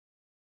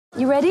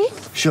You ready?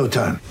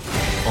 Showtime.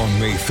 On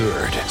May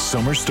 3rd,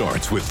 summer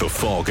starts with The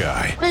Fall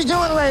Guy. Let's do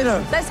it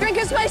later. Let's drink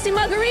a spicy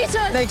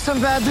margarita. Make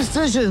some bad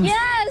decisions.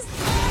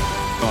 Yes!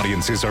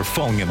 Audiences are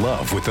falling in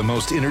love with the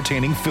most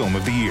entertaining film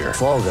of the year.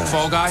 Fall Guy.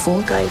 Fall Guy?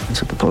 Fall Guy.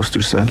 That's what the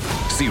poster said.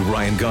 See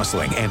Ryan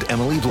Gosling and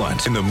Emily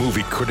Blunt in the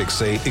movie critics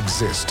say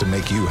exists to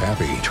make you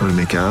happy. Trying to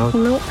make it out?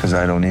 Nope. Because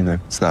I don't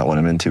either. It's not what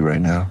I'm into right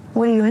now.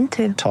 What are you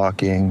into?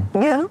 Talking.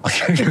 Yeah.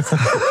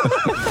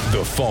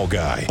 The Fall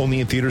Guy.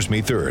 Only in theaters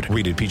May 3rd.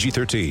 Rated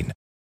PG-13.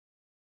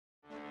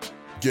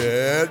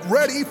 Get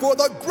ready for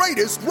the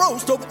greatest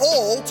roast of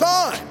all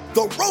time.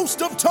 The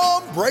Roast of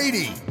Tom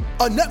Brady.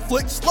 A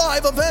Netflix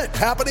live event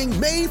happening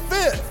May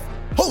 5th.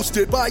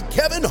 Hosted by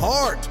Kevin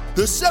Hart.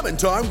 The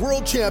 7-time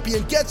world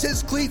champion gets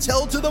his cleats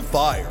held to the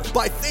fire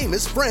by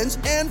famous friends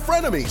and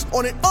frenemies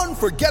on an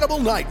unforgettable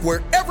night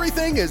where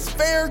everything is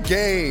fair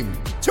game.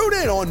 Tune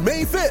in on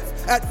May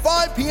 5th at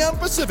 5 p.m.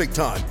 Pacific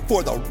time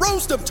for the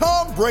Roast of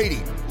Tom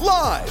Brady.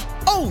 Live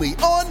only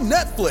on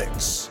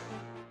Netflix.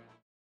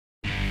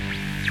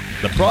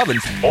 The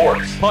Province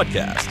Sports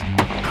Podcast.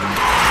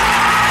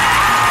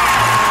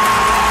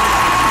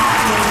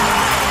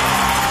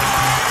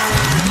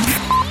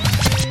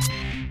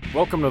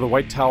 Welcome to the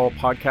White Towel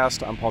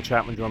Podcast. I'm Paul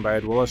Chapman, joined by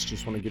Ed Willis.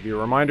 Just want to give you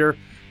a reminder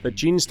that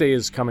Jeans Day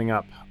is coming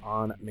up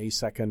on May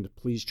 2nd.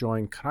 Please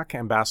join Canuck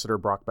Ambassador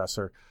Brock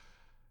Besser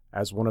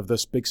as one of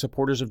the big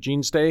supporters of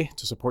Jeans Day.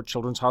 To support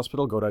Children's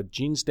Hospital, go to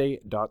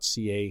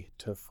jeansday.ca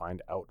to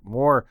find out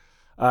more.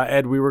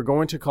 Ed, we were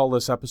going to call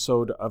this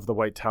episode of the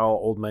White Towel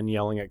Old Men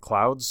Yelling at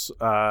Clouds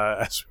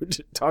as we're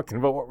talking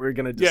about what we were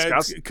going to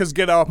discuss. Yeah, because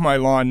Get Off My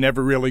Lawn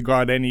never really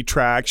got any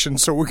traction,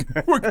 so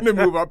we're going to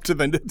move up to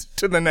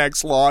the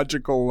next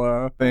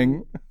logical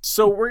thing.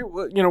 So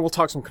we'll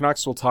talk some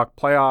Canucks, we'll talk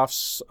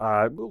playoffs,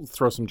 we'll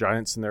throw some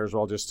Giants in there as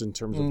well, just in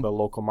terms of the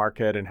local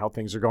market and how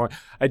things are going.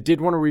 I did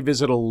want to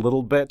revisit a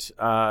little bit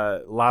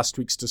last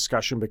week's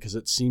discussion because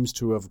it seems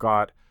to have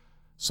got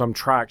some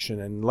traction,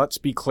 and let's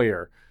be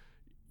clear.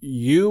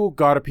 You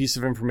got a piece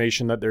of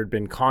information that there had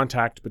been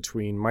contact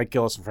between Mike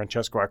Gillis and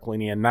Francesco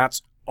Aquilini, and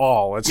that's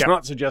all. It's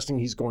not suggesting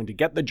he's going to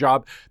get the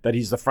job, that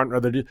he's the front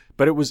runner,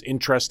 but it was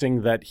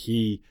interesting that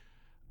he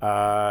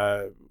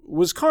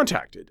was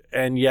contacted.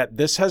 And yet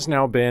this has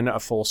now been a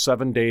full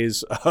 7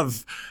 days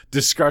of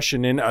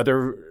discussion in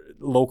other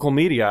local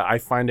media. I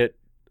find it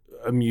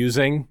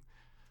amusing.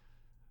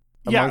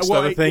 Amongst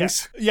other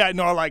things.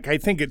 I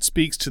think it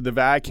speaks to the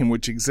vacuum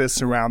which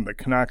exists around the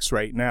Canucks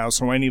right now.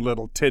 So any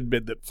little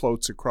tidbit that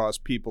floats across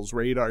people's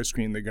radar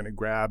screen, they're going to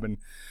grab and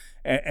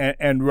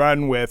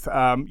run with.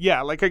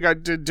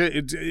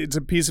 It's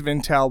a piece of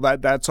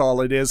intel. That's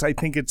all it is. I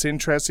think it's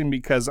interesting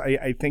because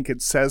I think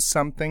it says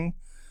something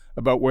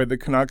about where the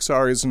Canucks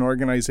are as an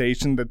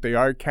organization, that they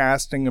are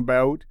casting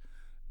about.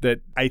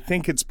 That I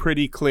think it's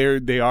pretty clear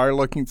they are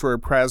looking for a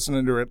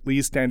president, or at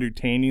least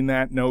entertaining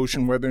that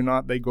notion, whether or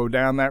not they go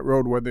down that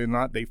road, whether or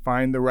not they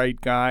find the right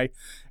guy.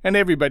 And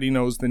everybody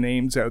knows the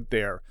names out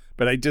there.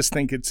 But I just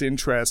think it's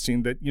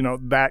interesting that,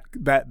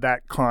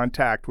 that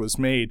contact was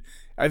made.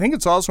 I think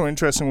it's also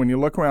interesting when you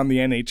look around the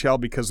NHL,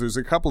 because there's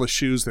a couple of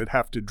shoes that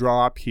have to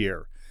drop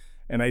here.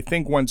 And I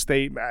think once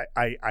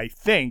I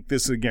think,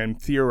 this is again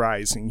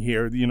theorizing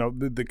here,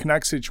 the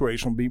Canucks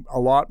situation will be a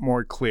lot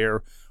more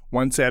clear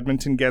once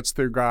Edmonton gets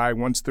their guy,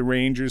 once the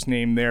Rangers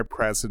name their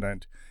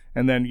president.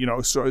 And then,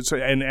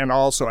 and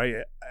also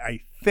I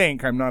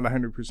think, I'm not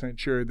 100%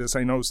 sure of this,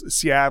 I know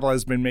Seattle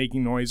has been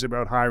making noise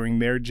about hiring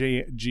their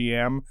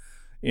GM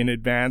in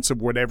advance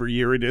of whatever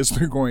year it is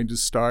they're going to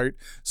start.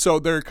 So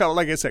there are,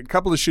 like I said, a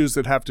couple of shoes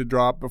that have to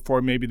drop before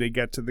maybe they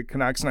get to the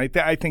Canucks. And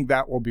I think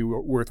that will be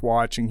worth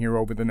watching here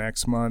over the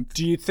next month.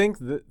 Do you think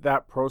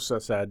that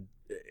process, Ed,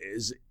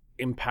 is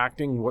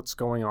impacting what's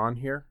going on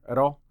here at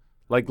all?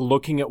 Like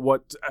looking at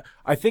what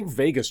I think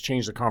Vegas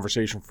changed the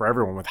conversation for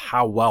everyone with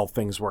how well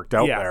things worked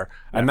out there.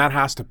 And that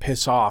has to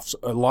piss off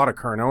a lot of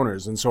current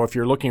owners. And so if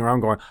you're looking around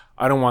going,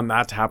 I don't want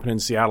that to happen in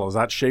Seattle, is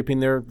that shaping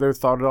their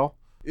thought at all?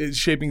 Is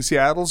shaping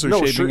Seattle's or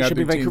no,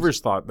 shaping Vancouver's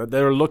thought? That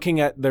they're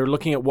looking at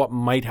what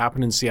might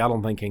happen in Seattle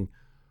and thinking,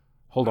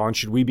 hold on,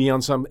 should we be in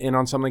on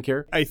something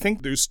here? I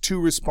think there's two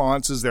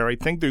responses there. I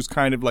think there's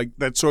kind of like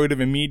that sort of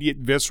immediate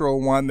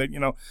visceral one that,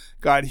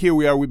 God, here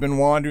we are. We've been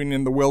wandering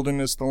in the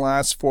wilderness the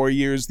last 4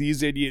 years.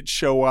 These idiots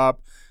show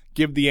up,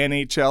 give the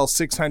NHL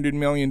 $600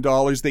 million.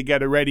 They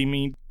get a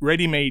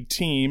ready-made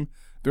team.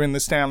 They're in the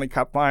Stanley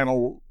Cup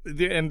final,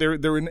 and they're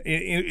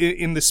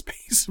in the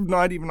space of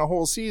not even a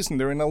whole season.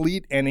 They're an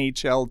elite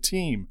NHL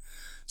team.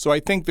 So I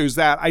think there's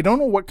that. I don't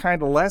know what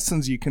kind of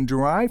lessons you can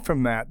derive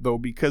from that, though,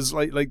 because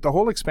like the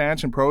whole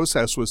expansion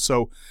process was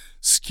so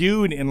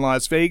skewed in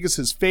Las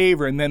Vegas's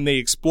favor, and then they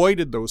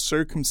exploited those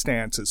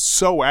circumstances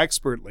so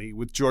expertly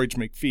with George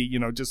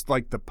McPhee, just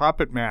like the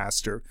puppet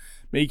master,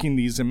 making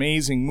these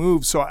amazing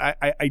moves. So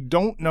I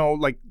don't know,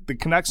 like the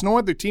Canucks, no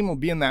other team will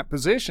be in that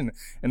position.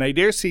 And I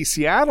dare say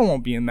Seattle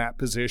won't be in that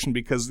position,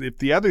 because if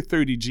the other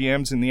 30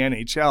 GMs in the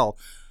NHL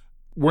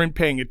weren't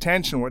paying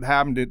attention what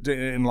happened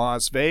in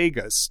Las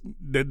Vegas,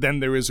 then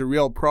there is a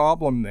real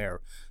problem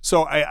there.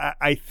 So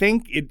I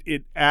think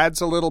it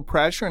adds a little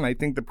pressure, and I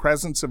think the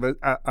presence of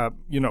a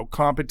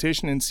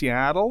competition in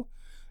Seattle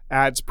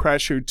adds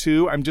pressure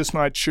too. I'm just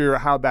not sure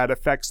how that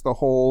affects the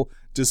whole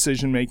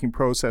decision-making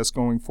process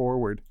going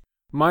forward.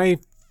 My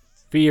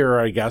fear,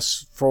 I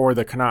guess, for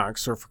the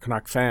Canucks or for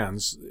Canuck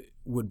fans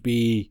would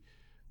be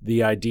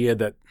the idea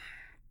that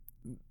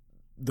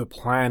the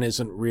plan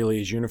isn't really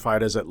as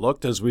unified as it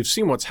looked, as we've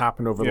seen what's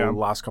happened over the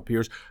last couple of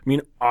years. I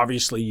mean,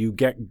 obviously you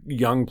get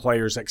young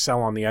players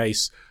excel on the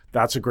ice.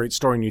 That's a great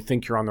story and you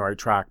think you're on the right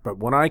track. But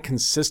when I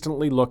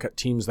consistently look at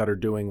teams that are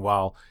doing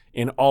well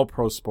in all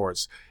pro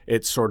sports,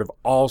 it's sort of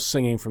all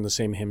singing from the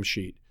same hymn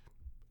sheet.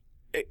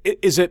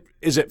 Is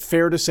it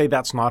fair to say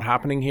that's not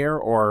happening here,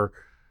 or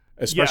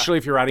especially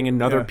if you're adding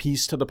another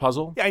piece to the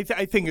puzzle? Yeah,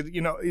 I think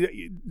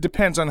it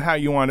depends on how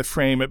you want to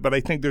frame it, but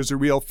I think there's a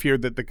real fear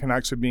that the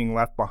Canucks are being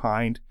left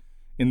behind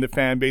in the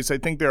fan base. I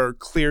think there are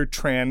clear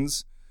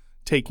trends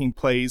taking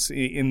place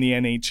in the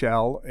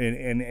NHL,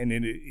 and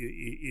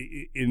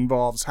it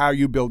involves how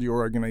you build your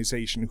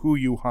organization, who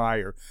you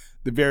hire,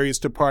 the various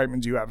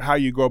departments you have, how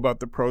you go about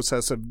the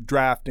process of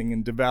drafting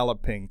and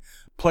developing,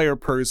 player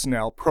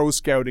personnel, pro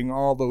scouting,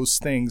 all those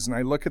things. And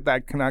I look at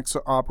that Canucks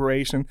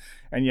operation,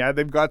 and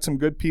they've got some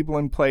good people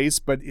in place,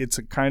 but it's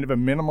a kind of a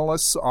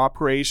minimalist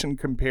operation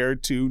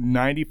compared to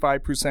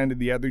 95% of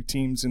the other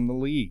teams in the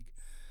league.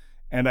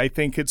 And I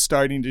think it's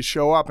starting to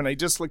show up. And I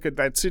just look at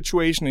that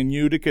situation in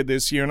Utica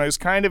this year, and I was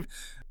kind of,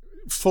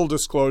 full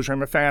disclosure,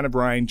 I'm a fan of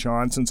Ryan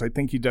Johnson's. I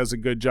think he does a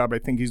good job. I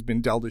think he's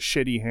been dealt a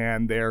shitty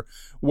hand there,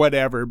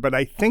 whatever. But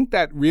I think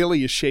that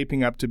really is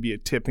shaping up to be a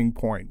tipping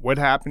point. What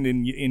happened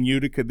in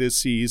Utica this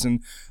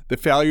season, the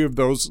failure of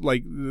those,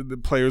 like the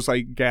players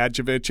like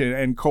Gadjevich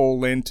and Cole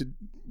Lind to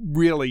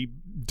really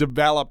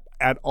develop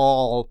at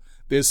all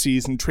this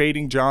season,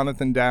 trading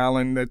Jonathan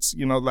Dahlen,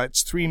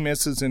 that's 3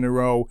 misses in a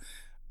row.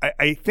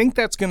 I think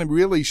that's going to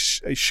really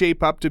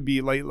shape up to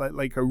be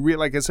like a real,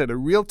 like I said, a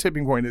real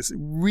tipping point, a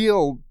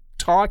real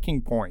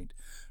talking point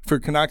for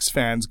Canucks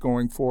fans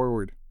going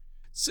forward.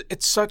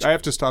 It's such. I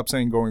have to stop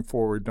saying going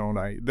forward, don't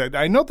I?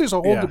 I know there's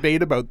a whole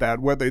debate about that,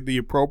 whether the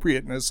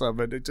appropriateness of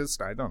it. It just,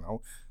 I don't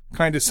know,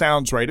 kind of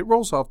sounds right. It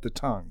rolls off the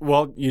tongue.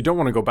 Well, you don't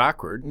want to go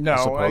backward.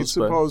 No, I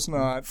suppose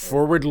not.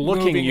 Forward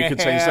looking, you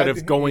could say, instead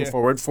of going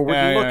forward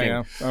looking.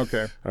 Yeah.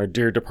 Okay. Our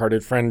dear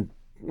departed friend,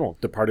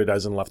 departed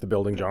as in left the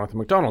building, Jonathan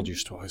McDonald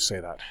used to always say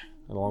that,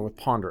 along with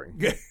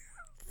pondering.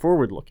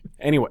 Forward-looking.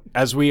 Anyway,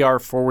 as we are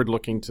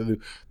forward-looking to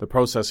the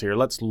process here,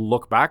 let's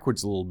look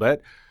backwards a little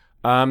bit.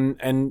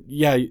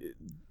 The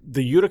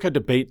Utica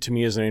debate to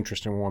me is an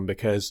interesting one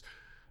because,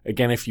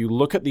 again, if you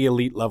look at the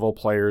elite level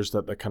players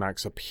that the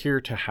Canucks appear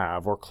to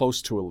have, or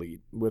close to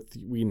elite,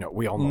 we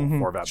all know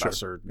Horvat,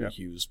 Besser,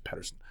 Hughes,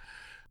 Pettersson.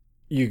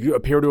 You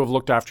appear to have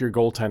looked after your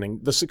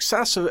goaltending. The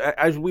success of,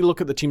 as we look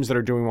at the teams that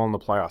are doing well in the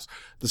playoffs,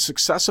 the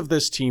success of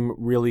this team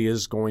really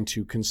is going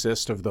to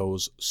consist of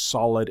those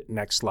solid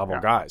next level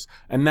guys.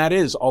 And that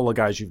is all the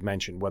guys you've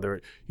mentioned,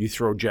 whether you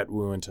throw Jet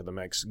Wu into the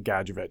mix,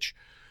 Gadjevich.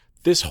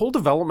 This whole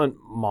development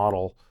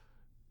model,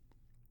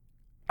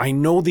 I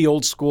know the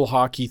old school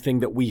hockey thing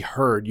that we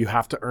heard, you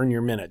have to earn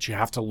your minutes, you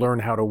have to learn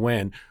how to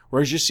win.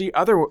 Whereas you see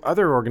other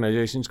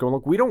organizations going,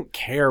 look, we don't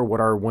care what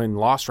our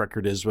win-loss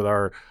record is with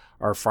our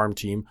farm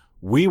team.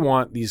 We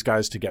want these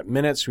guys to get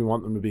minutes. We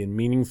want them to be in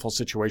meaningful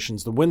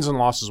situations. The wins and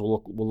losses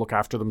will look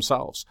after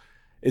themselves.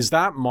 Is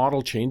that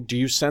model changed? Do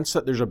you sense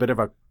that there's a bit of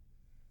a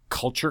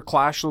culture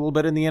clash a little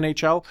bit in the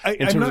NHL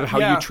in terms of how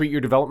you treat your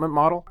development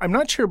model? I'm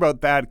not sure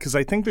about that because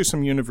I think there's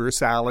some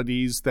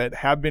universalities that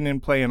have been in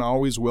play and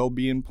always will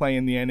be in play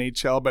in the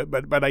NHL.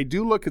 But I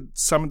do look at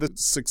some of the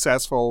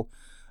successful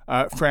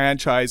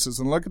franchises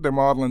and look at their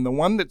model, and the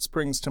one that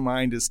springs to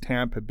mind is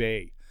Tampa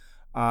Bay.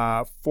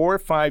 4,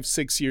 5,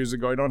 6 years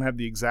ago, I don't have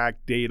the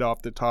exact date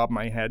off the top of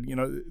my head,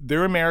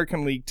 their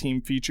American League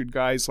team featured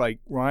guys like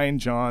Ryan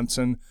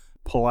Johnson,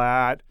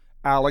 Palat,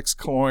 Alex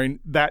Killorn,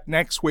 that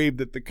next wave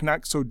that the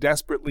Canucks so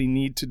desperately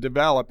need to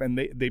develop, and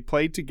they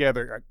played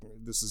together.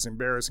 This is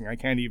embarrassing. I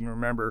can't even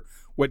remember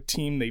what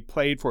team they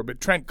played for, but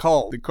Trent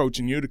Cull, the coach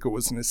in Utica,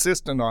 was an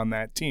assistant on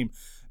that team.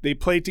 They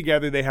played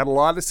together. They had a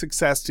lot of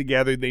success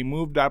together. They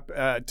moved up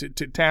to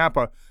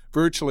Tampa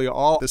virtually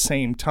all at the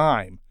same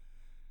time,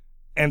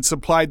 and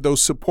supplied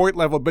those support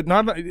level, but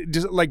not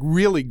just like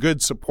really good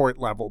support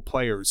level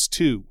players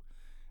too.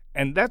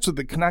 And that's what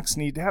the Canucks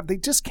need to have. They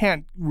just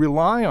can't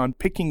rely on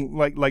picking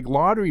like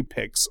lottery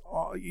picks.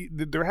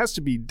 There has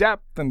to be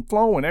depth and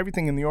flow and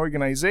everything in the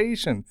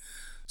organization.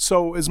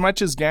 So as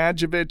much as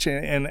Gadjevich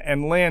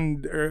and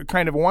Lind are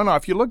kind of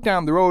one-off, you look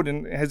down the road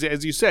and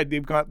as you said,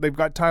 they've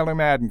got Tyler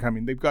Madden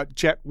coming. They've got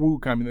Jet Wu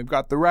coming. They've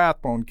got the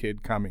Rathbone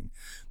kid coming.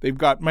 They've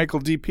got Michael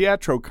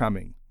DiPietro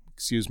coming.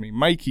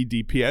 Mikey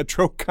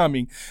DiPietro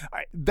coming.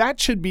 That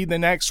should be the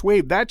next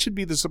wave. That should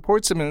be the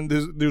support system. And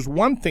there's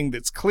one thing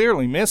that's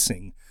clearly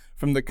missing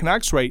from the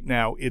Canucks right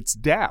now. It's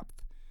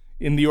depth.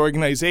 in the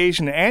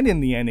organization and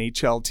in the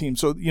NHL team.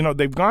 So,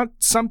 they've got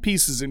some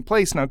pieces in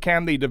place. Now,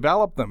 can they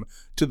develop them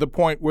to the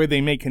point where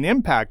they make an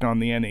impact on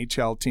the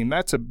NHL team?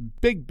 That's a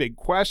big, big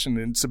question.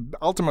 And it's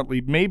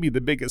ultimately maybe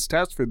the biggest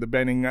test for the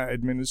Benning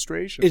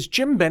administration. Is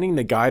Jim Benning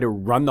the guy to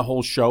run the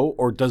whole show,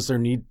 or does there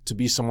need to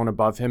be someone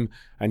above him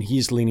and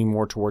he's leaning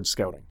more towards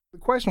scouting? The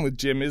question with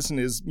Jim isn't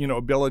his,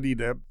 ability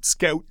to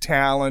scout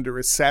talent or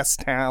assess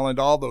talent,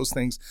 all those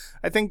things.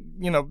 I think,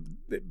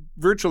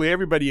 virtually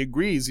everybody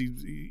agrees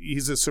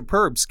he's a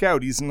superb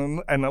scout. He's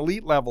an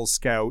elite level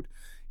scout.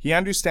 He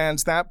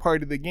understands that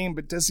part of the game,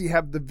 but does he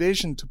have the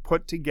vision to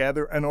put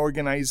together an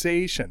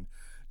organization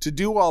to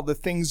do all the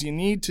things you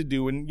need to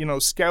do? And,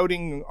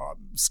 scouting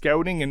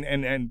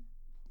and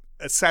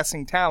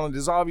assessing talent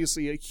is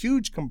obviously a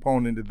huge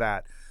component of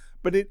that,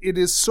 but it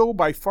is so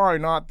by far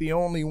not the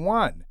only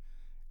one.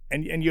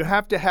 And you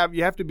have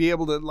to be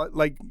able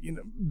to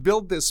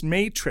build this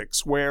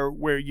matrix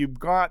where you've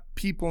got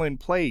people in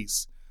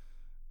place,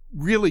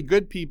 really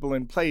good people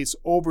in place,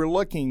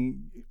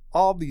 overlooking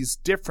all these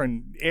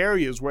different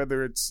areas,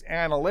 whether it's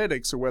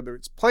analytics or whether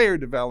it's player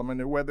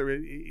development or whether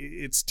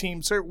it's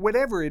team service,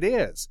 whatever it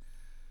is.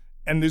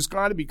 And there's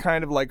got to be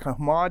kind of like a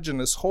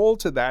homogenous whole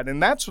to that.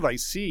 And that's what I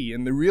see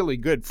in the really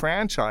good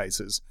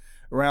franchises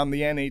around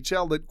the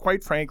NHL that,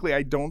 quite frankly,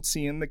 I don't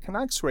see in the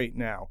Canucks right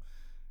now.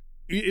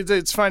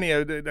 It's funny.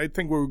 I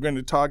think we were going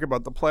to talk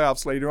about the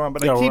playoffs later on,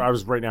 but I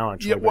was right now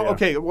actually. Yeah. Well,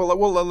 okay. Well,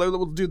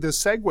 we'll do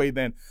this segue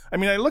then. I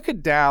mean, I look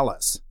at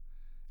Dallas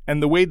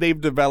and the way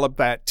they've developed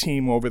that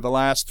team over the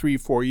last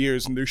 3-4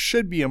 years, and there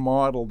should be a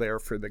model there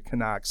for the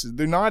Canucks.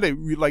 They're not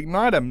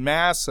a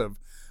massive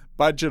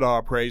budget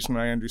operation.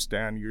 I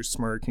understand you're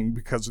smirking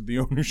because of the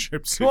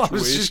ownership situation. Well, I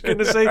was just going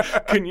to say,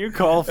 can you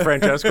call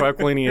Francesco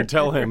Aquilini and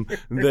tell him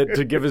that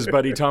to give his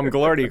buddy Tom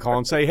Ghilardi a call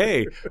and say,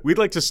 hey, we'd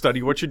like to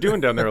study what you're doing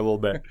down there a little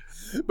bit.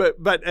 But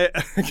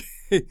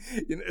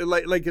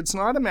it's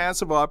not a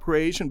massive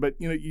operation, but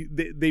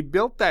they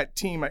built that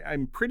team.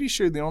 I'm pretty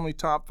sure the only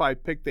top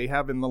 5 pick they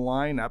have in the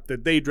lineup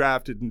that they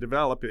drafted and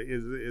developed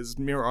is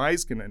Miro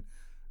Heiskanen,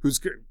 who's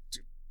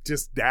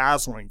just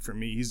dazzling for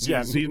me. He's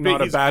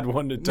not a bad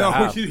one to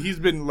have. He's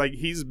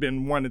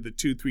been one of the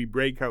 2-3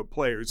 breakout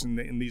players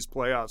in these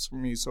playoffs for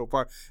me so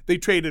far. They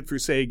traded for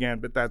Seguin,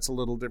 but that's a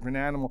little different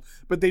animal.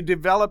 But they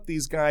developed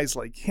these guys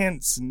like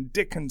Hintz and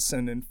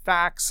Dickinson and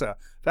Faxa.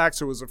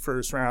 Faxa was a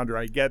first rounder,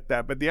 I get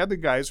that. But the other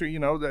guys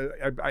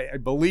are, I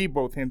believe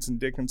both Hintz and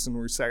Dickinson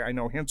were second. I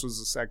know Hintz was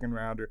a second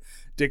rounder.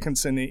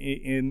 Dickinson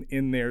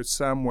in there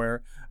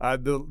somewhere.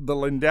 The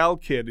Lindell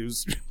kid,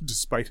 who's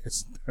despite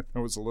his, that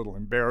was a little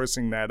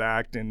embarrassing, that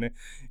act in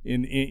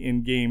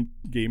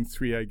game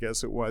 3, I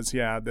guess it was.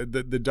 Yeah, the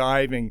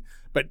diving.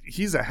 But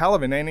he's a hell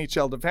of an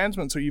NHL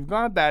defenseman. So you've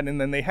got that, and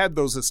then they had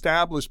those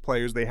established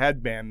players. They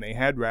had Ben, they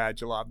had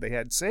Radulov, they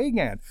had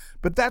Seguin.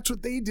 But that's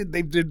what they did.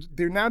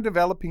 They're now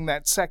developing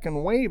that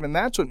second wave, and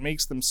that's what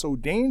makes them so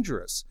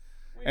dangerous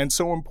and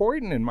so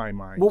important in my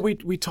mind. Well,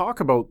 we talk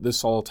about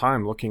this all the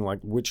time, looking like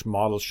which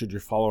model should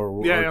you follow,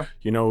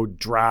 or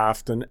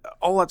draft, and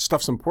all that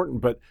stuff's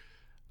important. But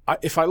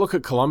if I look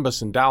at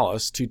Columbus and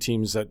Dallas, two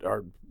teams that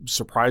are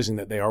surprising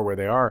that they are where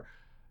they are,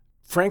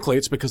 frankly,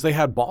 it's because they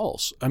had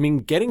balls. I mean,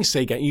 getting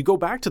Seguin, you go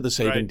back to the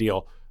Seguin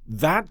deal,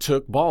 that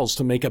took balls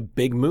to make a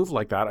big move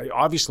like that.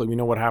 Obviously, we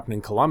know what happened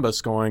in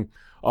Columbus, going,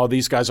 oh,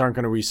 these guys aren't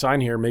going to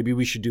re-sign here. Maybe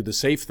we should do the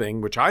safe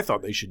thing, which I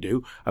thought they should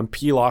do, and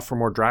peel off for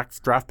more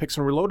draft picks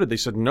and reloaded. They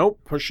said,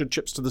 nope, push your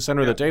chips to the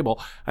center of the table,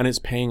 and it's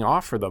paying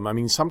off for them. I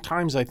mean,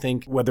 sometimes I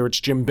think, whether it's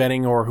Jim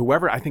Benning or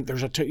whoever, I think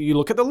you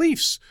look at the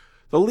Leafs.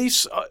 The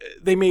Leafs,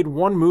 they made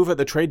one move at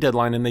the trade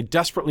deadline, and they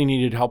desperately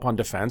needed help on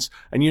defense.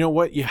 And you know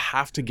what? You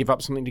have to give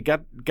up something to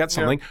get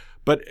something. Yeah.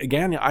 But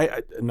again,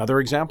 another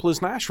example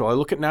is Nashville. I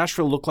look at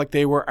Nashville, look like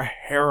they were a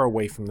hair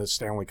away from the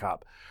Stanley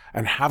Cup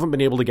and haven't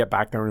been able to get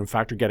back there, and in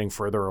fact are getting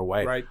further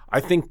away. Right. I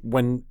think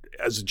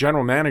as a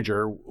general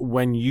manager,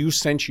 when you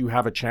sense you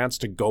have a chance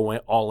to go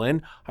all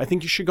in, I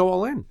think you should go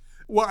all in.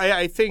 Well,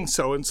 I think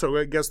so, and so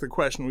I guess the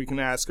question we can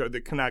ask, are the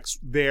Canucks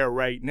there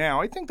right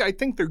now? I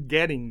think they're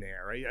getting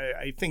there.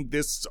 I think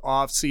this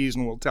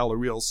offseason will tell a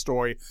real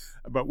story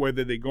about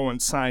whether they go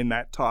and sign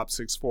that top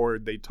 6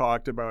 forward they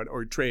talked about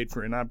or trade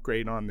for an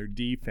upgrade on their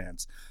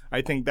defense.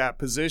 I think that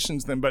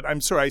positions them, but I'm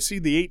sorry, I see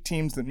the 8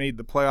 teams that made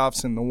the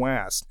playoffs in the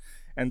West,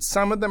 and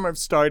some of them have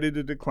started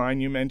to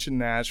decline. You mentioned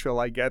Nashville.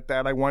 I get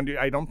that.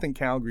 I don't think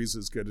Calgary's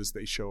as good as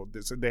they showed.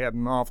 They had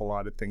an awful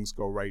lot of things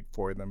go right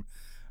for them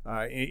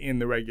in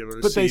the regular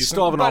season. But they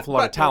still have an awful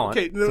lot of talent.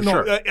 Okay,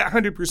 no,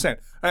 100%.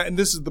 And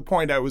this is the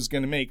point I was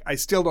going to make. I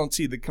still don't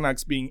see the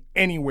Canucks being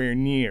anywhere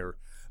near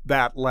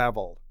that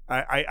level.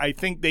 I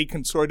think they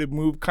can sort of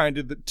move kind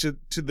of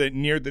to the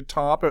near the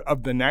top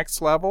of the next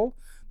level.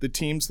 The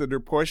teams that are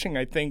pushing,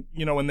 I think,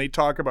 when they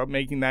talk about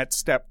making that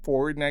step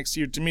forward next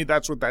year, to me,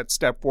 that's what that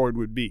step forward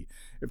would be.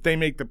 If they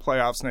make the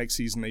playoffs next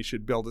season, they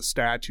should build a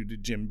statue to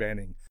Jim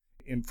Benning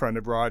in front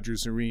of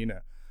Rogers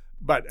Arena.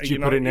 But do you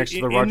put it next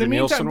to the Roger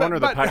Nielsen one or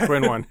the Pat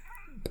Quinn one?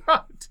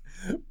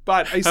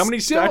 But how many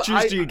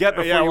statues do you get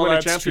before you win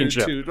a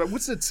championship?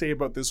 What's it say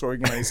about this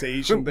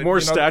organization? That,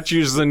 More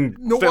statues than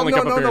Stanley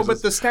Cup appearances.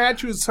 But the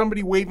statue is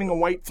somebody waving a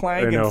white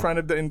flag in front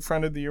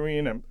of the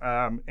arena.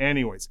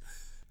 Anyways,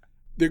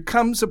 there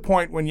comes a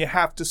point when you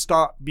have to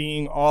stop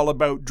being all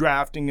about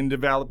drafting and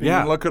developing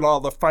and look at all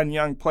the fun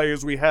young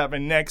players we have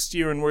in next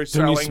year and we're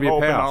selling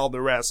hope and all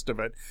the rest of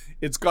it.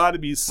 It's got to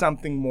be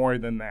something more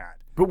than that.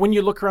 But when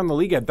you look around the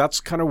league, Ed, that's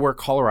kind of where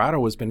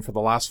Colorado has been for the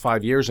last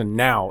 5 years, and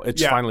now it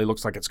finally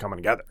looks like it's coming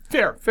together.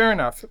 Fair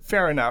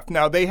enough.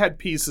 Now, they had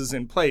pieces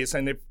in place,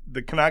 and if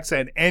the Canucks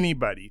had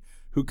anybody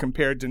who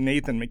compared to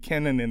Nathan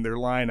McKinnon in their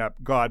lineup,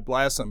 God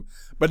bless them.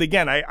 But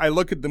again, I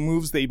look at the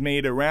moves they've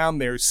made around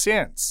there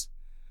since.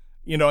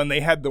 And they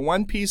had the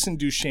one piece in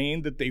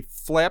Duchesne that they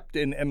flipped,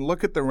 and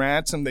look at the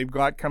ransom they've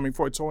got coming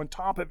forward. So on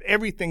top of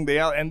everything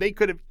and they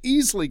could have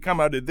easily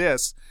come out of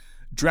this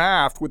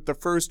draft with the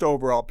first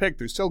overall pick.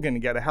 They're still going to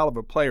get a hell of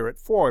a player at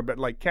 4, but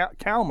like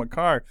Cal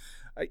McCarr,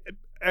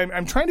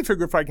 I'm trying to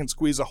figure if I can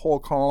squeeze a whole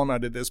column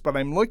out of this, but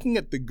I'm looking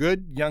at the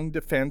good young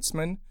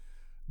defensemen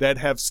that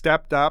have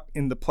stepped up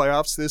in the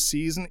playoffs this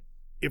season.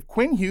 If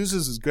Quinn Hughes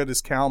is as good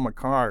as Cal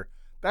McCarr,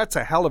 that's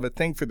a hell of a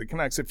thing for the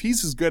Canucks. If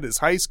he's as good as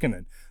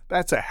Heiskanen,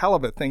 that's a hell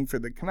of a thing for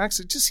the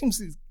Canucks. It just seems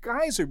these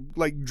guys are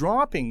like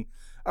dropping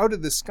out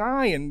of the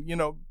sky and,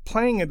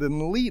 playing at an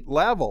elite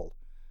level.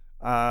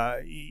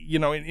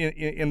 In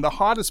the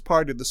hottest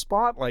part of the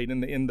spotlight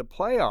in the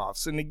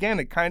playoffs. And again,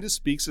 it kind of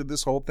speaks to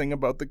this whole thing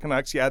about the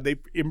Canucks. Yeah,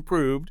 they've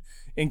improved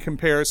in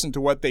comparison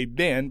to what they've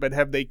been, but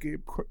have they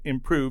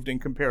improved in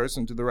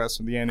comparison to the rest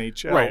of the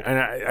NHL? Right, and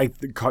I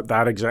think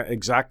that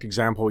exact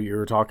example you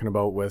were talking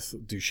about with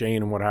Duchesne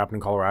and what happened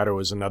in Colorado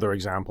is another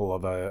example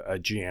of a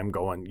GM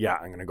going, yeah,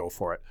 I'm going to go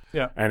for it.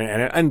 Yeah,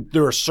 and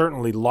there are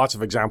certainly lots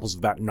of examples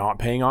of that not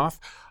paying off.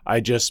 I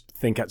just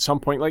think at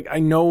some point, I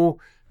know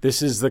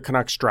this is the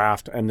Canucks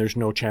draft, and there's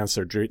no chance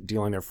they're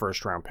dealing their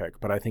first-round pick.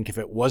 But I think if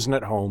it wasn't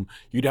at home,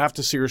 you'd have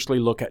to seriously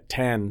look at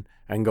 10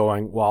 and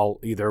going, well,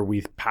 either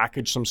we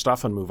package some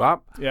stuff and move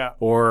up,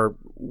 or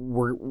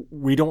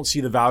we don't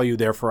see the value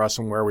there for us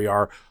and where we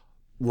are.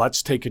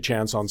 Let's take a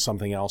chance on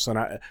something else. And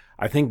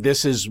I think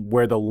this is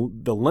where the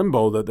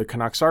limbo that the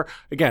Canucks are.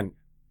 Again,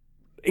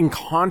 in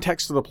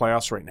context of the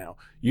playoffs right now,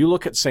 you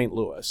look at St.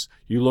 Louis,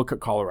 you look at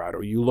Colorado,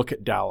 you look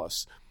at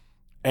Dallas,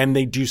 and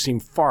they do seem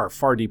far,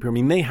 far deeper. I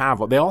mean, they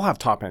all have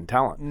top-end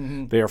talent.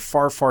 Mm-hmm. They are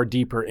far, far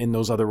deeper in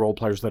those other role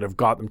players that have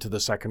got them to the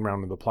second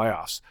round of the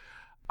playoffs.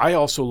 I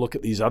also look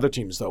at these other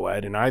teams, though,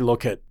 Ed, and I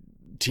look at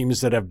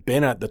teams that have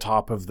been at the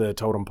top of the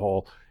totem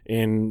pole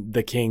in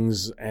the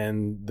Kings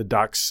and the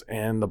Ducks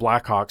and the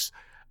Blackhawks,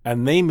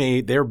 and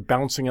they're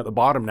bouncing at the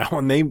bottom now,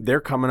 and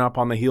they're coming up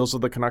on the heels of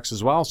the Canucks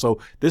as well. So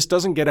this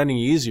doesn't get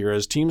any easier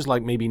as teams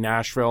like maybe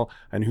Nashville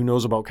and who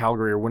knows about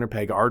Calgary or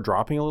Winnipeg are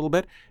dropping a little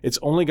bit. It's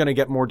only going to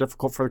get more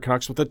difficult for the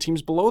Canucks with the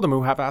teams below them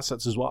who have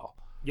assets as well.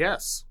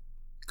 Yes,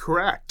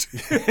 correct.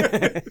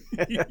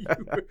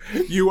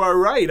 You are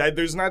right.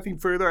 There's nothing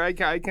further I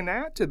can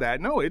add to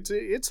that. No, it's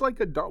like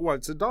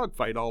it's a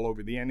dogfight all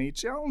over the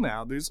NHL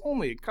now. There's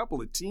only a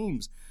couple of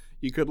teams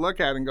you could look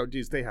at and go,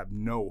 geez, they have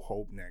no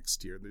hope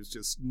next year. There's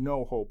just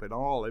no hope at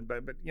all.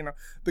 But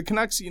the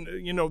Canucks,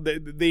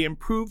 they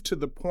improved to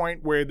the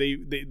point where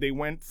they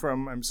went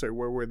from,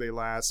 where were they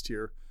last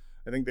year?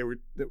 I think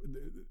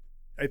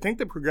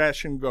the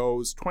progression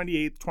goes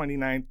 28th,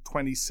 29th,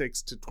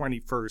 26th to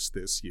 21st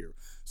this year.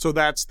 So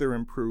that's their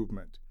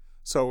improvement.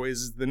 So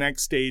is the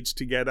next stage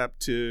to get up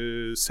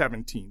to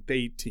 17th,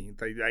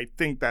 18th? I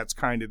think that's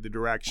kind of the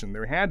direction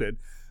they're headed.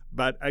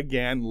 But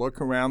again,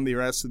 look around the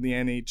rest of the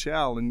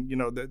NHL, and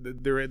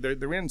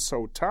they're in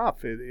so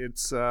tough.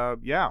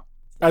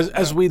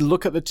 As we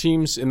look at the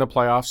teams in the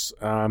playoffs,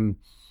 and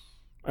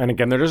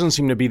again, there doesn't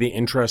seem to be the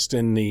interest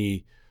in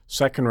the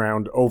second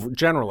round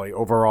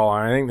overall.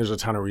 I think there's a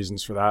ton of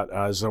reasons for that,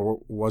 as there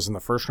was in the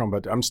first round.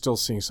 But I'm still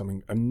seeing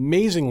something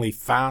amazingly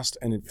fast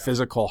and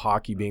physical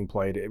hockey being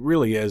played. It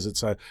really is.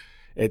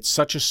 It's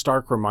such a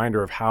stark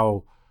reminder of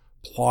how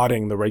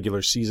plodding the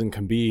regular season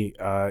can be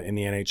in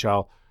the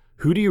NHL.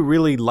 Who do you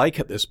really like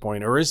at this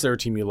point, or is there a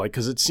team you like?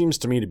 Because it seems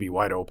to me to be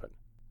wide open.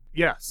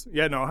 Yes.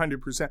 Yeah, no,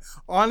 100%.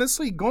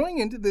 Honestly, going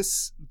into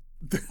this,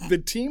 the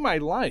team I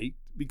liked,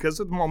 because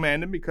of the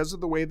momentum, because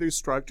of the way they're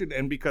structured,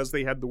 and because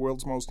they had the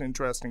world's most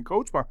interesting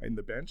coach behind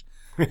the bench,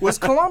 was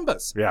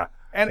Columbus.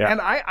 And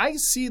I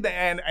see that,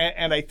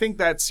 and I think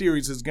that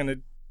series is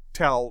going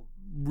to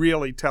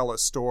really tell a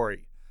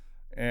story.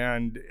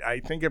 And I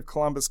think if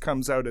Columbus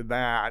comes out of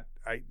that,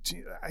 I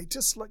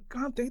just like,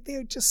 God,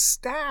 they're just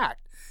stacked.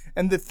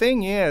 And the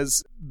thing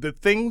is, the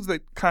things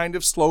that kind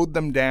of slowed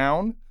them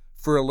down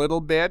for a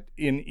little bit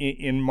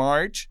in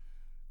March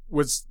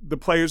was the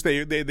players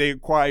they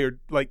acquired,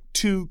 like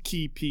 2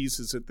 key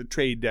pieces at the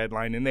trade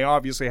deadline, and they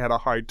obviously had a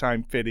hard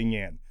time fitting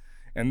in.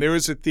 And there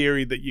is a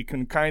theory that you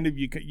can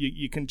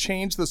you can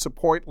change the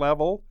support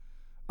level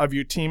of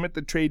your team at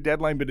the trade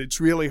deadline, but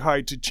it's really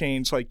hard to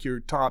change like your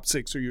top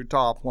 6 or your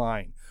top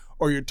line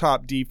or your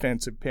top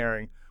defensive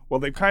pairing. Well,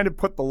 they've kind of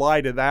put the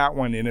lie to that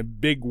one in a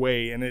big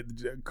way,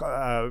 and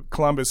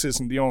Columbus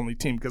isn't the only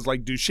team, because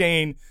like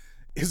Duchesne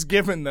has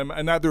given them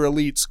another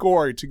elite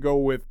scorer to go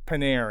with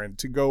Panarin,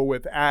 to go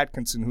with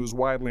Atkinson, who's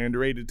widely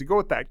underrated, to go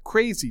with that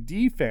crazy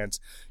defense.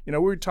 You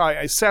know, we're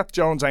talking Seth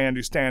Jones, I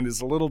understand,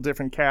 is a little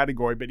different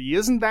category, but he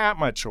isn't that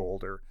much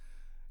older.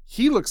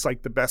 He looks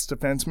like the best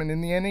defenseman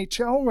in the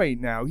NHL right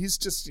now. He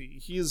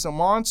is a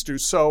monster.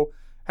 So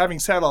having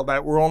said all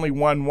that, we're only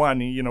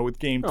 1-1, you know, with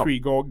Game 3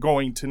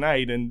 going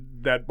tonight, and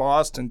that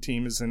Boston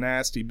team is a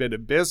nasty bit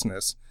of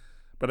business.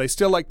 But I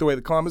still like the way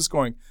the Columbus is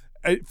going.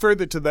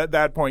 Further to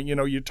that point, you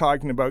know, you're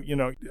talking about, you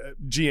know,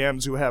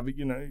 GMs who have,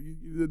 you know,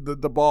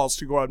 the balls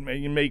to go out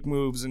and make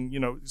moves and, you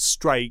know,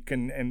 strike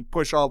and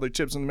push all their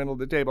chips in the middle of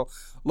the table.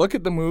 Look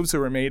at the moves that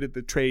were made at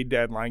the trade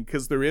deadline,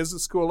 because there is a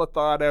school of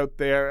thought out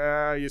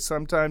there.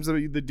 Sometimes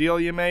the deal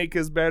you make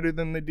is better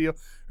than the deal,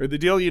 or the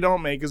deal you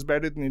don't make is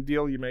better than the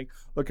deal you make.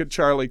 Look at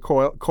Charlie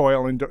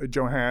Coyle and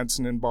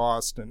Johansson in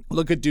Boston.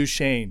 Look at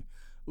Duchesne.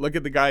 Look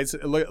at the guys.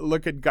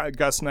 Look at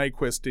Gus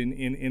Nyquist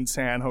in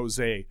San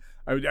Jose.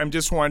 I'm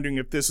just wondering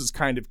if this has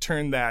kind of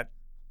turned that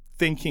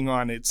thinking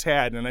on its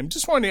head. And I'm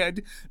just wondering,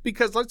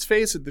 because let's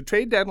face it, the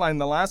trade deadline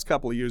the last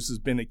couple of years has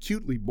been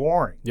acutely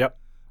boring. Yep.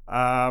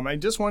 I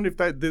just wonder if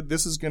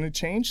this is going to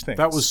change things.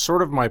 That was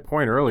sort of my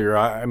point earlier.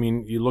 I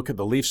mean, you look at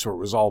the Leafs where it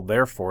was all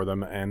there for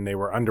them, and they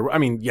were under. I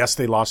mean, yes,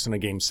 they lost in a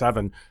Game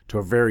 7 to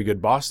a very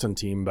good Boston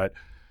team, but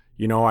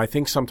you know, I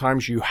think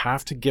sometimes you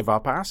have to give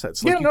up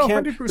assets. Like, yeah, no, you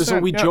can't. 100%. So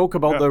we joke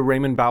about the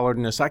Raymond Ballard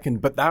in a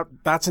second, but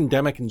that's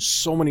endemic in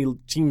so many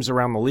teams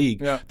around the league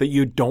that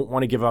you don't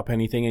want to give up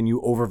anything and you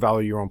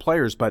overvalue your own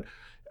players. But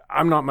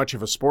I'm not much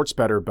of a sports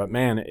bettor, but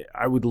man,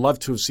 I would love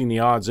to have seen the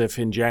odds if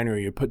in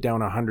January you put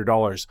down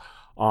 $100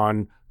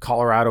 on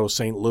Colorado,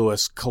 St.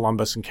 Louis,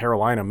 Columbus, and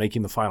Carolina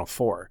making the Final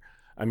Four.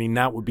 I mean,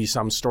 that would be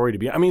some story to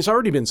be. I mean, it's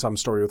already been some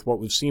story with what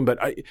we've seen, but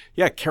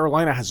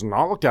Carolina has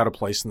not looked out of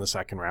place in the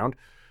second round.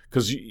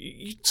 Because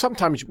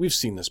sometimes we've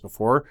seen this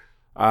before.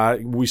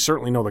 We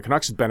certainly know the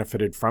Canucks have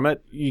benefited from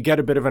it. You get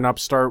a bit of an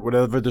upstart,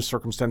 whatever the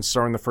circumstances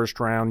are in the first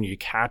round. You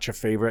catch a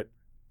favorite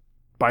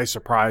by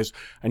surprise,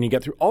 and you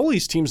get through. All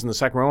these teams in the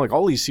second round, like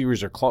all these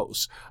series are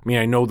close. I mean,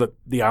 I know that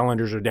the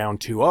Islanders are down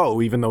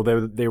 2-0, even though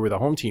they were the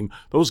home team.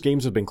 Those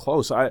games have been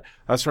close.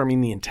 That's what I mean,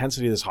 the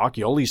intensity of this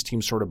hockey. All these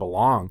teams sort of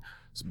belong.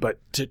 But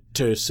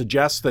to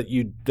suggest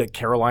that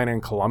Carolina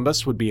and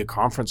Columbus would be a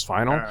conference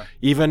final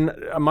even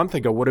a month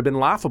ago would have been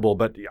laughable.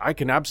 But I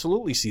can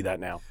absolutely see that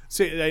now.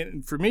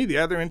 See, for me, the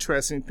other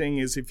interesting thing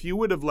is if you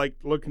would have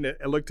looked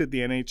at the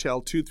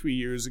NHL 2-3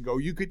 years ago,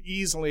 you could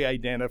easily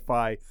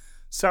identify.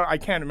 So I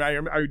can't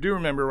remember. I do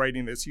remember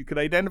writing this. You could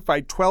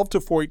identify 12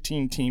 to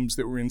 14 teams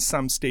that were in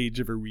some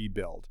stage of a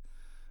rebuild.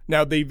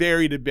 Now they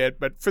varied a bit,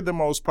 but for the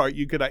most part,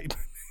 you could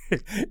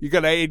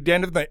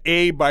identify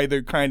A by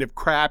their kind of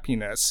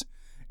crappiness,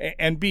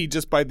 and B,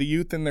 just by the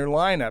youth in their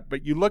lineup.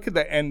 But you look at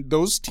that, and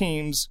those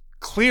teams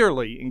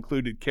clearly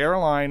included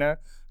Carolina,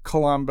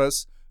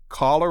 Columbus,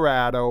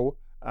 Colorado.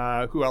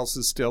 Who else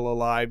is still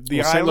alive?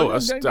 The St.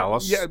 Louis,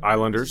 Dallas,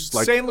 Islanders.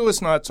 St.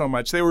 Louis, not so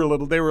much. They were a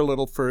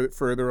little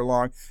further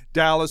along.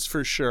 Dallas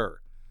for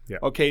sure. Yeah.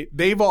 Okay,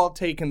 they've all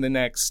taken the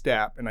next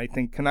step, and I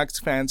think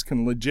Canucks fans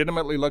can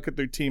legitimately look at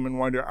their team and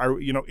wonder,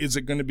 is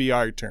it going to be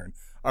our turn?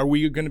 Are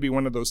we going to be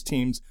one of those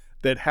teams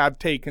that have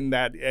taken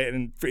that,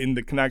 and in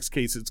the Canucks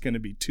case, it's going to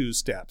be 2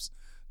 steps,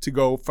 to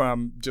go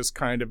from just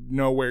kind of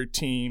nowhere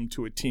team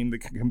to a team that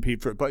can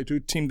compete for a play, to a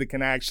team that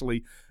can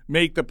actually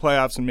make the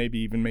playoffs and maybe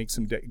even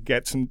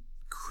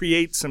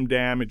create some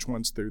damage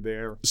once they're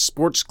there.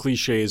 Sports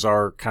cliches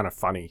are kind of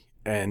funny.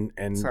 And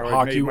that's how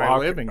hockey, I made my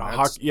living.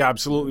 Yeah,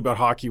 absolutely. But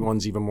hockey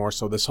ones even more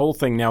so. This whole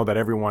thing now that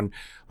everyone,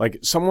 like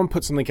someone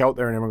puts something out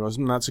there and everyone goes,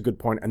 that's a good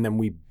point. And then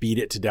we beat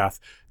it to death.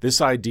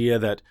 This idea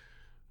that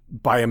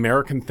by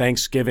American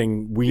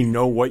Thanksgiving, we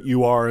know what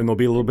you are, and there'll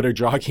be a little bit of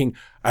jogging.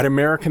 At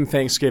American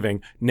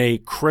Thanksgiving, nay,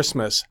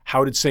 Christmas,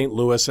 how did St.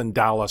 Louis and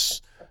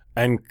Dallas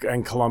and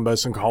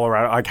Columbus and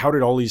Colorado, like how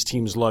did all these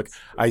teams look?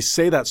 I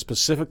say that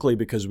specifically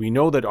because we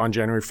know that on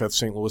January 5th,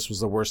 St. Louis was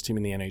the worst team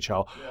in the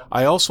NHL. Yeah.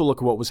 I also look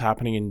at what was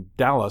happening in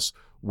Dallas,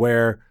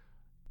 where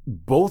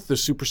both the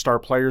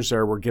superstar players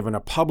there were given a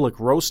public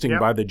roasting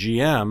by the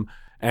GM,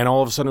 and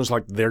all of a sudden it was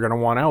like, they're going to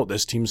want out.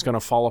 This team's going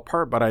to fall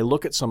apart. But I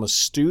look at some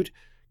astute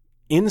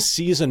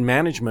in-season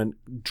management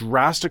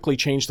drastically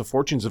changed the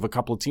fortunes of a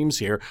couple of teams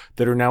here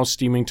that are now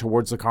steaming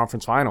towards the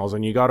conference finals.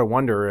 And you got to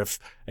wonder if,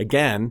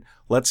 again,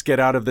 let's get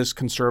out of this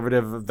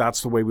conservative,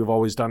 that's the way we've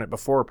always done it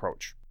before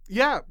approach.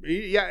 I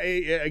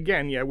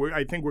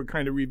think we're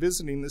kind of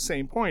revisiting the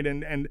same point.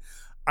 And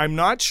I'm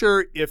not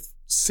sure if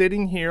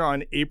sitting here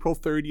on April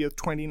 30th,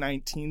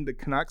 2019, the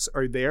Canucks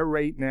are there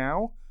right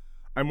now.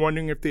 I'm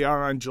wondering if they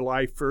are on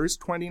July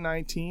 1st,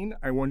 2019.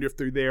 I wonder if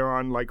they're there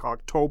on like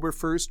October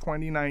 1st,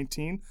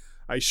 2019.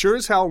 I sure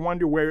as hell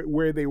wonder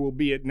where they will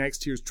be at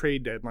next year's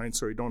trade deadline,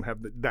 so I don't have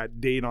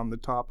that date on the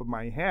top of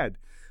my head.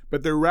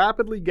 But they're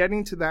rapidly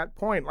getting to that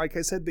point. Like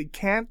I said, they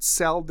can't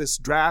sell this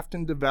draft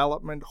and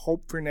development,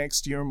 hope for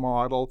next year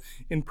model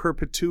in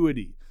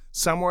perpetuity.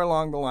 somewhere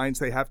along the lines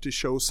they have to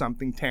show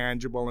something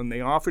tangible, and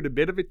they offered a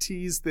bit of a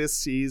tease this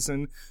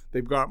season.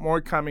 They've got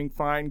more coming.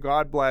 Fine,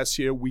 God bless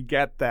you. We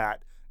get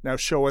that. Now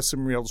show us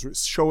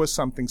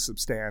something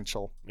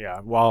substantial. Yeah,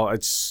 well,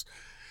 it's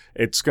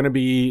going to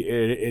be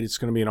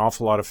an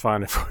awful lot of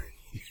fun if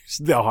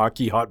the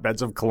hockey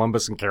hotbeds of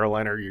Columbus and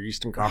Carolina are your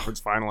Eastern Conference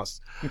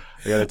finalists.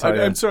 I got to tell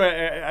you. I'm sorry.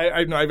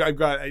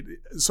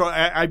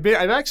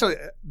 I've actually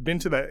been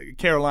to the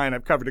Carolina.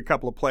 I've covered a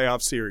couple of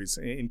playoff series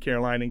in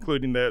Carolina,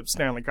 including the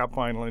Stanley Cup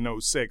final in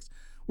 2006,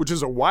 which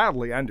is a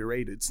wildly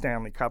underrated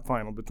Stanley Cup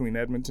final between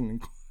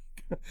Edmonton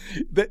and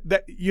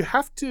that you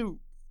have to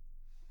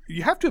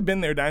have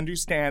been there to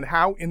understand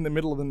how in the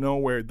middle of the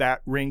nowhere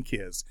that rink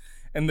is.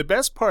 And the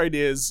best part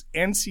is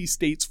NC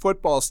State's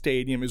football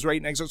stadium is right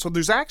next door. So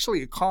there's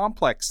actually a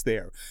complex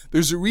there.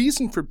 There's a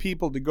reason for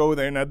people to go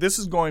there. Now, this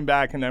is going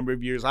back a number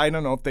of years. I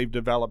don't know if they've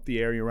developed the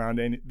area around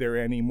there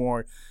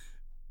anymore.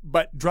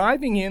 But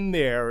driving in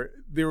there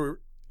were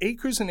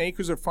acres and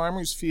acres of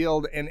farmers'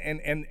 field,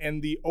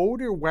 and the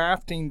odor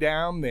wafting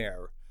down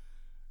there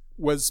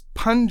was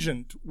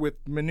pungent with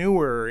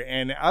manure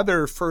and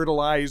other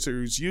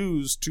fertilizers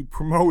used to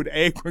promote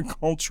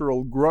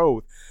agricultural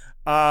growth.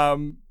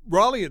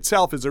 Raleigh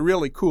itself is a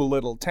really cool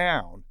little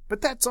town,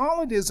 but that's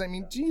all it is. I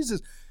mean, Jesus,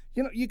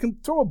 you can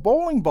throw a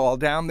bowling ball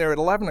down there at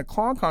 11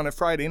 o'clock on a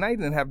Friday night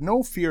and have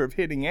no fear of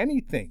hitting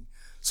anything.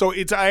 So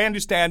I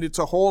understand it's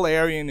a whole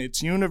area, and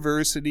it's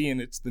university, and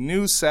it's the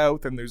New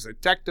South, and there's a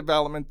tech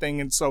development thing.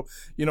 And so,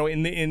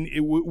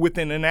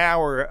 within an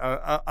hour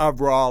of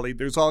Raleigh,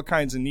 there's all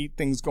kinds of neat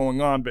things going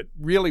on. But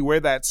really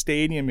where that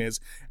stadium is,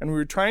 and we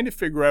were trying to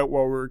figure out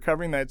while we were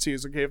covering that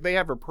series, okay, if they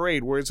have a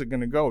parade, where's it going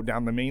to go?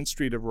 Down the main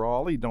street of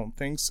Raleigh? Don't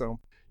think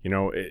so.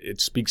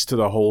 It speaks to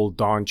the whole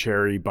Don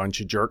Cherry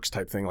bunch of jerks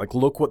type thing. Like,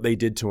 look what they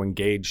did to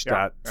engage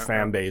that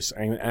fan base.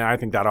 And I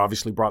think that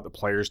obviously brought the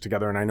players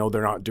together. And I know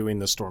they're not doing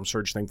the Storm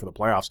Surge thing for the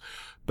playoffs,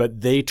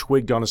 but they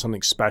twigged onto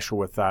something special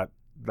with that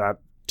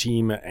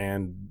team,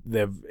 and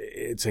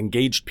it's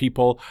engaged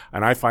people.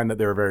 And I find that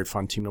they're a very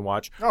fun team to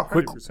watch. Oh,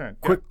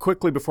 100%.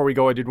 Quickly before we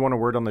go, I did want a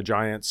word on the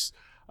Giants.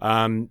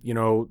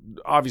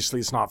 Obviously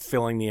it's not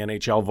filling the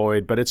NHL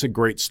void, but it's a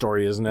great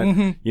story, isn't it?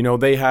 Mm-hmm.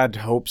 They had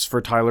hopes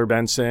for Tyler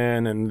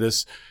Benson, and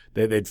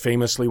they'd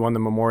famously won the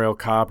Memorial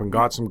Cup and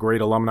got some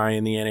great alumni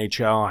in the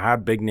NHL,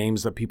 had big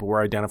names that people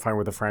were identifying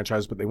with the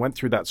franchise, but they went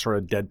through that sort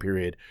of dead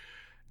period.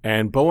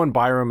 And Bowen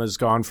Byram has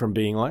gone from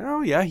being like,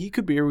 oh yeah, he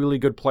could be a really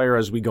good player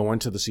as we go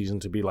into the season,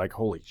 to be like,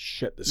 holy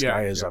shit, this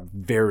guy is a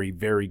very,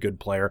 very good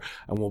player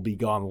and will be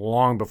gone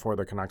long before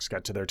the Canucks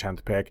get to their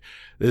 10th pick.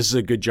 This is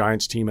a good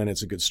Giants team, and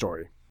it's a good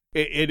story.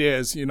 It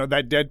is.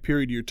 That dead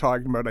period you're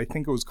talking about, I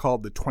think it was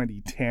called the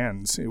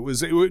 2010s. It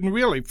was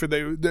really, for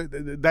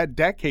that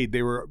decade,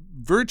 they were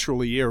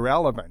virtually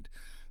irrelevant.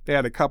 They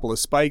had a couple of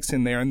spikes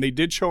in there, and they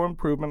did show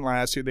improvement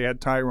last year. They had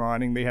Ty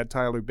Ronning, they had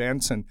Tyler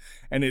Benson.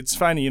 And it's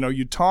funny,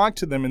 you talk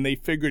to them, and they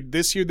figured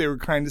this year they were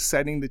kind of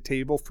setting the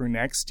table for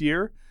next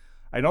year.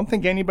 I don't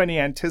think anybody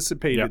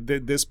anticipated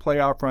this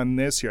playoff run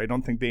this year. I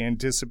don't think they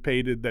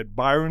anticipated that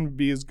Byron would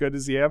be as good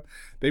as he have.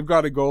 They've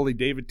got a goalie,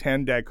 David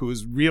Tendek, who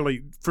is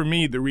really, for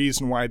me, the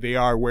reason why they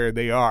are where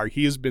they are.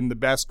 He has been the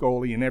best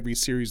goalie in every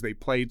series they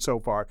played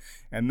so far.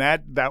 And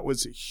that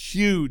was a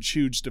huge,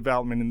 huge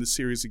development in the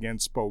series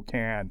against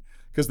Spokane,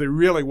 because there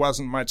really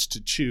wasn't much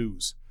to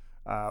choose.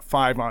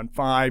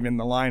 5-on-5 in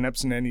the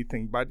lineups and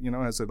anything. But,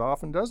 as it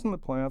often does in the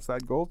playoffs,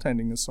 that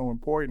goaltending is so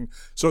important.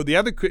 So the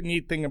other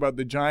neat thing about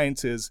the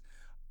Giants is,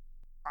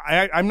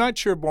 I'm not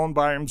sure Bowen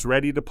Byram's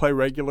ready to play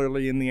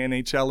regularly in the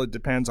NHL. It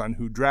depends on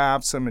who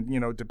drafts him, and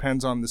it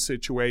depends on the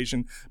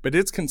situation. But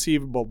it's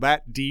conceivable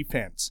that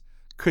defense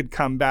could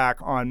come back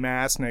en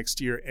masse next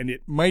year, and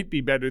it might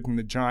be better than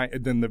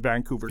the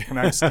Vancouver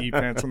Canucks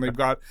defense when they've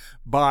got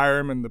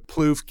Byram and the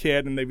Plouffe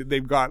kid, and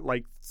they've got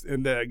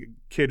and the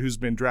kid who's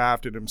been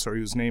drafted. I'm sorry,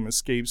 whose name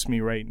escapes me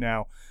right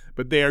now.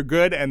 But they are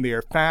good, and they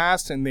are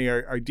fast, and they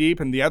are deep.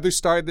 And the other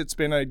star that's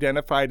been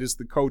identified is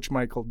the coach,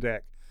 Michael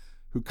Dick,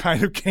 who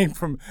kind of came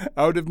from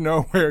out of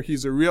nowhere.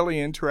 He's a really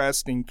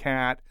interesting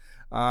cat.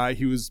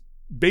 He was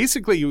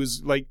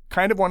like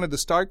kind of one of the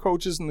star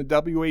coaches in the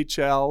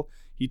WHL.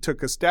 He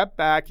took a step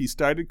back. He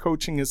started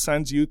coaching his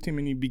son's youth team,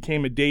 and he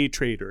became a day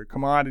trader, a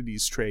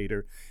commodities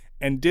trader,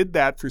 and did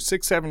that for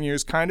 6-7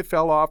 years, kind of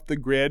fell off the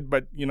grid.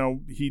 But,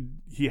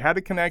 he had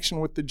a connection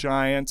with the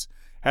Giants,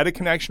 had a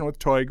connection with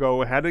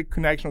Toigo, had a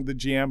connection with the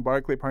GM,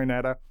 Barclay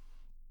Parnetta.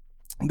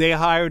 They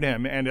hired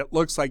him, and it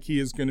looks like he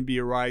is going to be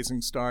a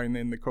rising star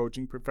in the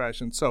coaching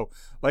profession. So,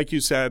 like you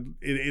said,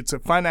 it's a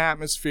fun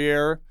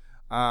atmosphere.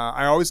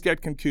 I always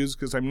get confused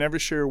because I'm never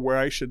sure where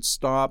I should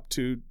stop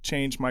to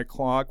change my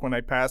clock when I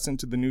pass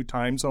into the new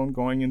time zone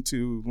going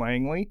into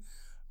Langley.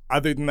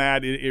 Other than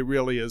that, it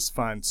really is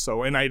fun.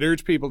 So, and I'd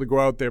urge people to go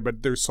out there,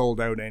 but they're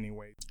sold out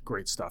anyway.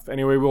 Great stuff.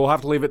 Anyway, we'll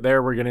have to leave it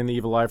there. We're getting the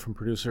Evil Eye from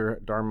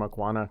producer Dharma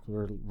Makwana.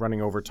 We're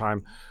running over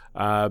time.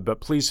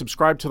 But please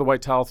subscribe to The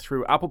White Towel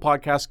through Apple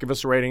Podcasts. Give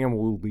us a rating, and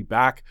we'll be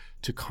back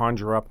to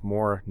conjure up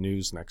more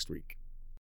news next week.